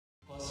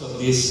So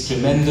this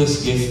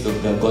tremendous gift of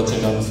the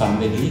Gotianun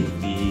family,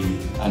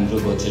 the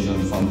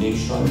Gotianun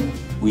Foundation,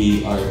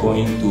 we are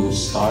going to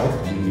start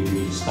and we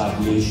will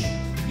establish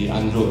the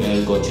L.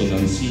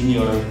 Gotianun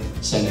Senior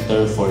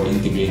Center for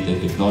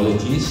Integrated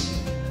Technologies.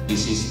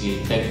 This is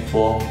a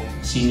Tech-Po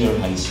Senior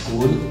High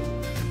School.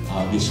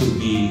 This will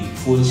be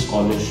full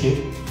scholarship.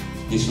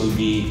 This will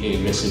be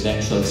a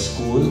residential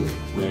school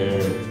where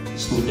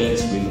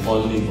students will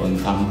all live on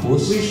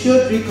campus. We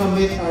should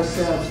recommit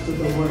ourselves to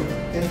the work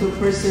and to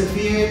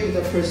persevere in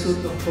the pursuit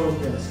of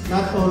progress,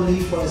 not only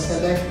for a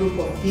select group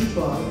of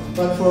people,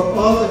 but for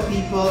all the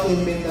people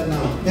in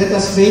Mindanao. Let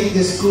us make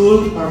this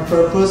school our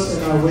purpose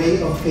and our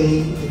way of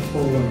paying it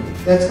forward.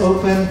 Let's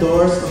open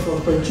doors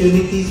of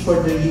opportunities for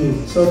the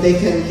youth so they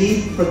can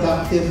lead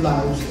productive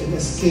lives and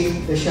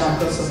escape the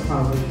shackles of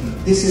poverty.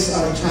 This is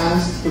our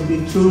chance to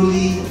be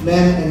truly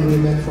men and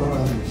women for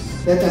others.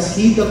 Let us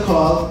heed the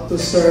call to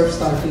serve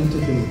starting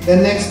today. The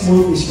next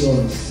move is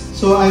yours.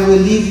 So I will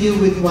leave you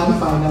with one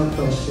final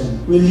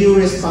question. Will you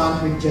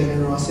respond with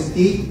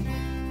generosity?